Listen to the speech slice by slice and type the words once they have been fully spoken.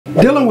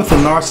Dealing with a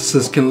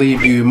narcissist can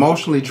leave you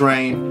emotionally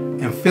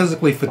drained and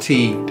physically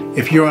fatigued.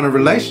 If you're in a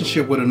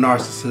relationship with a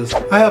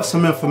narcissist, I have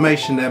some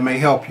information that may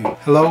help you.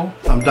 Hello,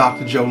 I'm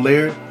Dr. Joe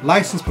Laird,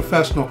 licensed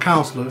professional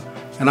counselor,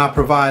 and I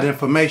provide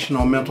information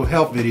on mental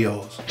health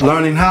videos.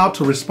 Learning how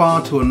to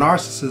respond to a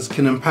narcissist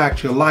can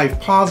impact your life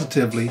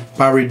positively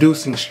by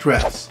reducing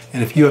stress.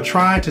 And if you're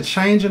trying to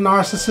change a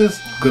narcissist,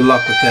 good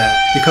luck with that,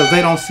 because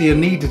they don't see a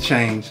need to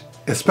change,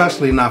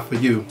 especially not for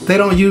you. They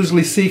don't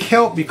usually seek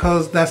help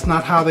because that's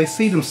not how they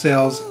see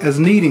themselves as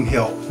needing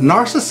help.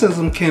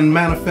 Narcissism can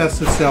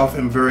manifest itself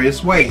in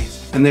various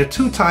ways, and there are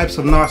two types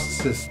of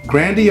narcissists: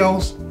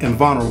 grandiose and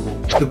vulnerable.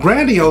 The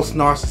grandiose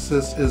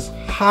narcissist is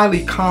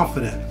highly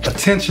confident,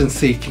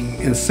 attention-seeking,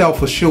 and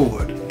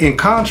self-assured. In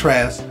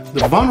contrast,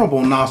 the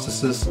vulnerable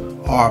narcissists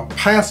are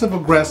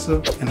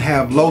passive-aggressive and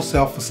have low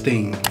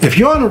self-esteem. If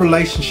you're in a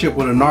relationship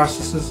with a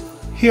narcissist,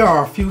 here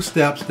are a few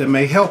steps that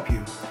may help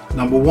you.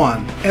 Number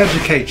 1,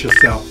 educate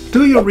yourself.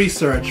 Do your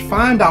research.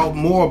 Find out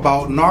more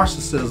about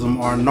narcissism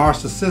or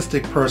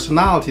narcissistic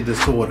personality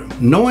disorder.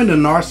 Knowing the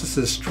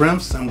narcissist's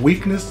strengths and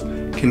weaknesses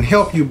can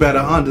help you better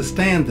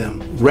understand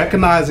them.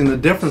 Recognizing the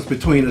difference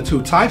between the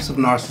two types of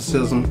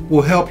narcissism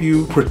will help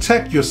you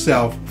protect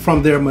yourself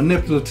from their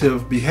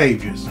manipulative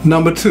behaviors.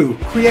 Number 2,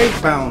 create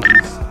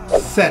boundaries.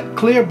 Set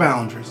clear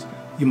boundaries.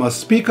 You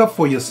must speak up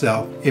for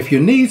yourself. If you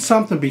need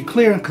something, be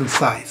clear and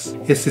concise.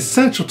 It's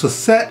essential to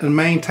set and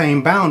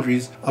maintain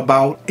boundaries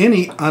about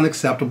any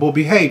unacceptable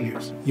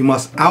behaviors. You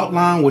must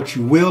outline what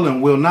you will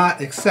and will not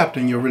accept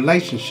in your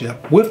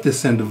relationship with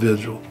this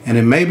individual. And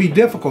it may be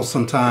difficult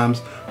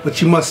sometimes,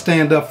 but you must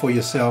stand up for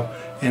yourself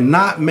and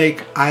not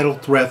make idle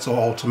threats or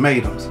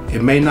ultimatums.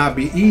 It may not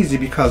be easy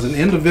because an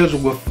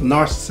individual with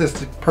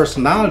narcissistic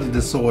personality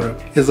disorder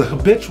is a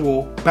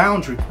habitual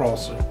boundary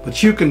crosser,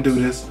 but you can do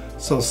this.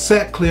 So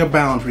set clear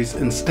boundaries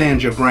and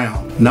stand your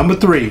ground. Number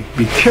 3,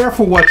 be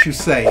careful what you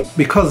say.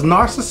 Because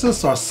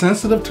narcissists are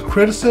sensitive to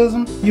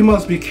criticism, you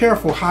must be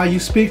careful how you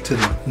speak to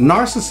them.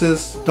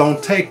 Narcissists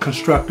don't take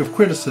constructive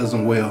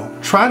criticism well.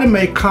 Try to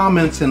make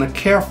comments in a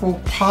careful,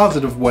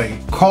 positive way.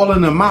 Calling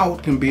them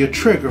out can be a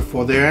trigger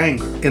for their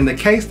anger. In the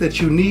case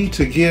that you need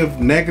to give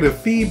negative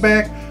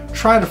feedback,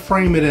 try to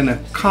frame it in a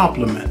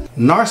compliment.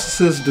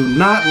 Narcissists do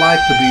not like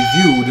to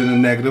be viewed in a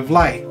negative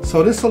light,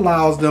 so this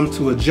allows them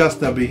to adjust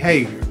their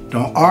behavior.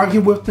 Don't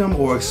argue with them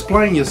or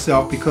explain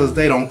yourself because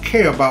they don't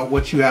care about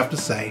what you have to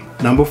say.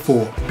 Number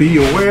 4, be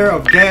aware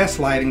of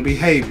gaslighting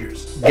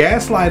behaviors.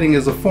 Gaslighting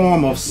is a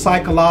form of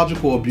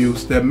psychological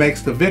abuse that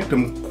makes the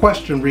victim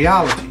question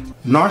reality.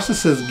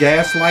 Narcissists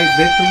gaslight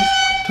victims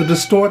to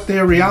distort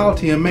their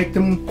reality and make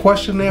them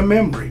question their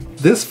memory.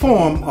 This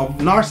form of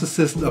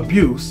narcissist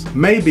abuse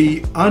may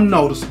be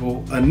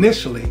unnoticeable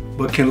initially,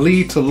 but can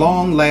lead to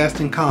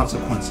long-lasting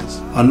consequences.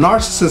 A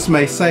narcissist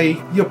may say,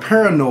 "You're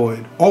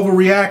paranoid,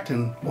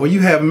 overreacting, or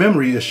you have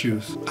memory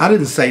issues." I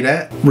didn't say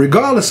that.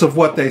 Regardless of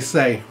what they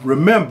say,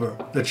 remember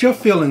that your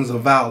feelings are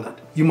valid.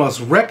 You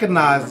must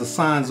recognize the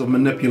signs of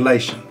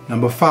manipulation.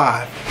 Number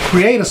 5,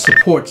 create a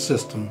support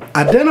system.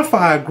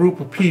 Identify a group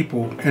of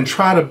people and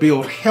try to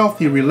build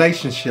healthy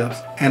relationships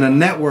and a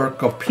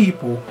network of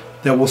people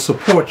that will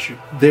support you.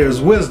 There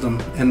is wisdom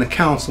in the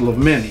counsel of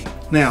many.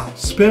 Now,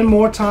 spend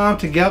more time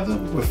together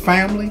with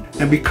family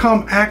and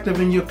become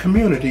active in your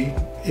community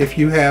if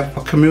you have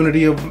a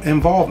community of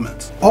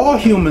involvements. All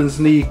humans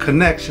need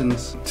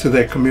connections to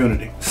their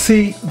community.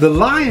 See, the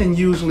lion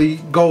usually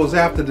goes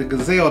after the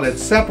gazelle that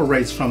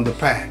separates from the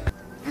pack.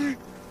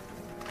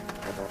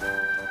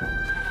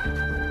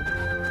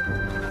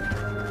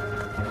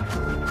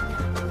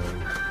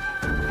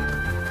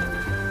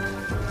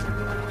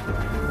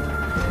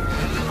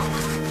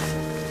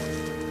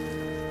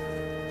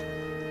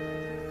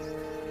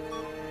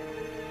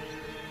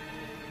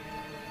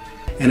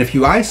 And if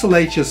you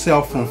isolate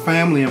yourself from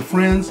family and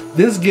friends,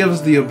 this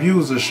gives the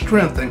abuser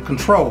strength and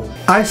control.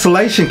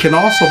 Isolation can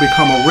also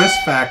become a risk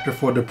factor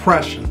for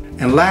depression,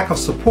 and lack of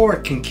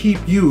support can keep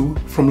you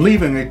from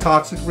leaving a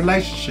toxic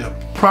relationship.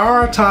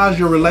 Prioritize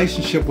your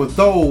relationship with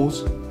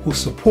those who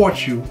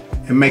support you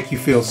and make you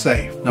feel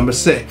safe. Number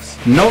 6,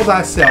 know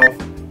thyself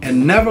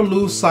and never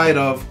lose sight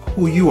of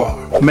who you are.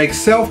 Make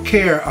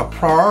self-care a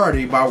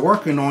priority by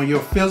working on your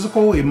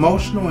physical,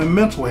 emotional, and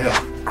mental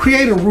health.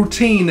 Create a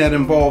routine that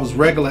involves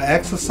regular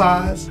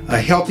exercise, a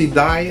healthy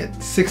diet,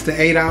 6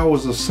 to 8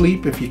 hours of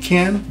sleep if you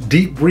can,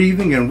 deep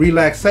breathing and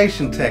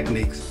relaxation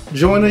techniques.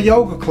 Join a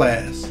yoga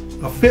class,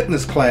 a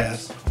fitness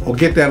class, or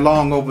get that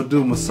long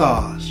overdue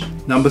massage.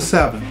 Number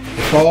 7,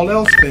 if all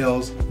else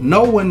fails,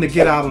 know when to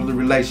get out of the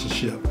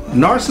relationship.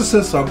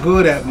 Narcissists are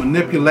good at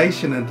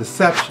manipulation and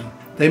deception.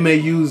 They may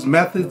use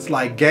methods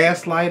like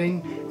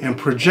gaslighting and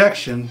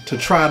projection to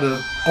try to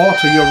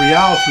alter your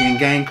reality and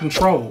gain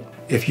control.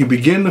 If you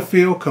begin to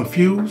feel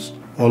confused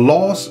or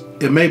lost,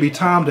 it may be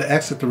time to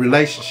exit the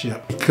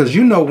relationship, because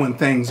you know when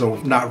things are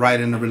not right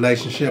in the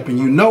relationship and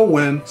you know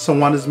when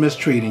someone is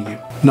mistreating you.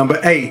 Number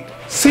 8,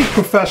 seek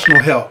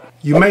professional help.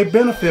 You may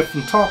benefit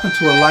from talking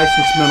to a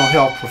licensed mental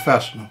health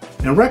professional,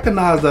 and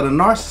recognize that a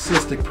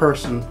narcissistic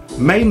person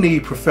may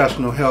need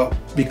professional help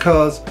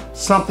because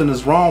something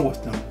is wrong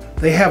with them.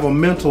 They have a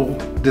mental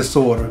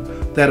disorder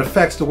that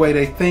affects the way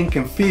they think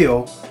and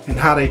feel and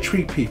how they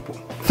treat people.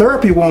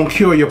 Therapy won't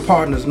cure your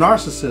partner's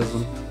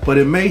narcissism, but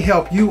it may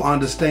help you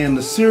understand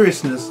the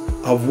seriousness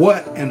of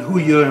what and who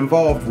you're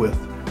involved with.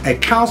 A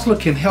counselor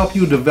can help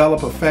you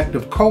develop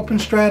effective coping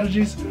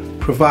strategies,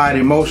 provide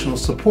emotional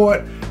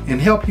support, and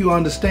help you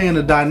understand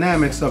the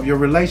dynamics of your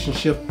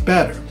relationship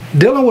better.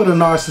 Dealing with a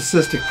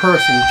narcissistic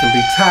person can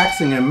be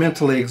taxing and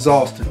mentally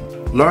exhausting.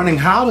 Learning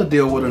how to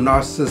deal with a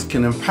narcissist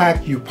can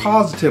impact you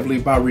positively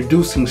by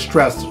reducing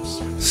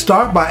stressors.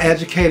 Start by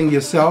educating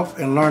yourself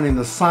and learning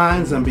the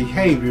signs and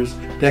behaviors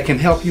that can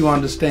help you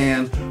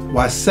understand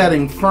why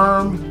setting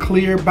firm,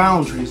 clear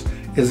boundaries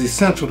is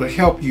essential to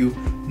help you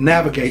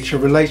navigate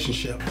your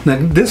relationship. Now,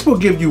 this will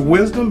give you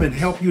wisdom and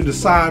help you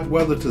decide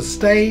whether to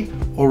stay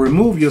or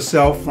remove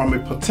yourself from a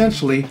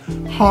potentially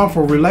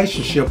harmful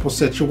relationship or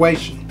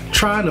situation.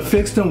 Trying to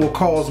fix them will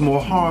cause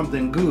more harm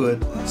than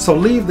good, so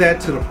leave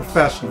that to the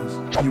professionals.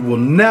 You will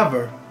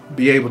never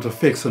be able to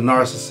fix a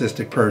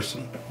narcissistic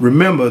person.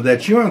 Remember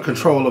that you're in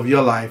control of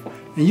your life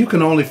and you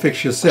can only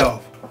fix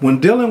yourself. When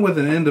dealing with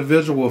an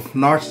individual with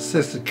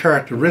narcissistic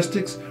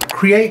characteristics,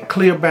 create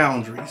clear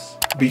boundaries.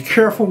 Be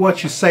careful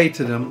what you say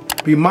to them.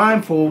 Be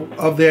mindful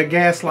of their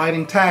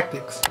gaslighting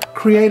tactics.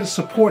 Create a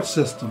support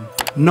system.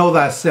 Know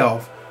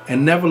thyself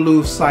and never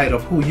lose sight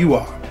of who you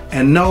are.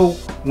 And know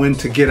when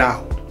to get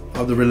out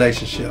of the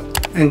relationship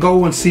and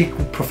go and seek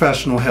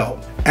professional help.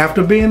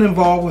 After being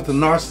involved with a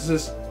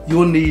narcissist,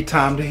 you'll need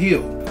time to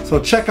heal. So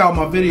check out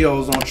my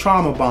videos on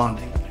trauma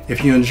bonding.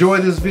 If you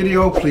enjoyed this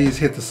video, please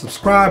hit the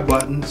subscribe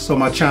button so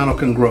my channel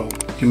can grow.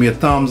 Give me a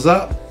thumbs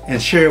up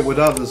and share it with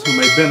others who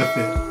may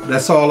benefit.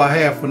 That's all I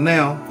have for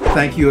now.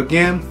 Thank you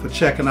again for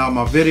checking out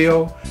my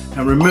video.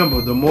 And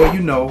remember, the more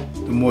you know,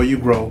 the more you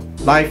grow.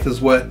 Life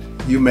is what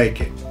you make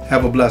it.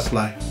 Have a blessed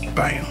life.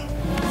 Bam.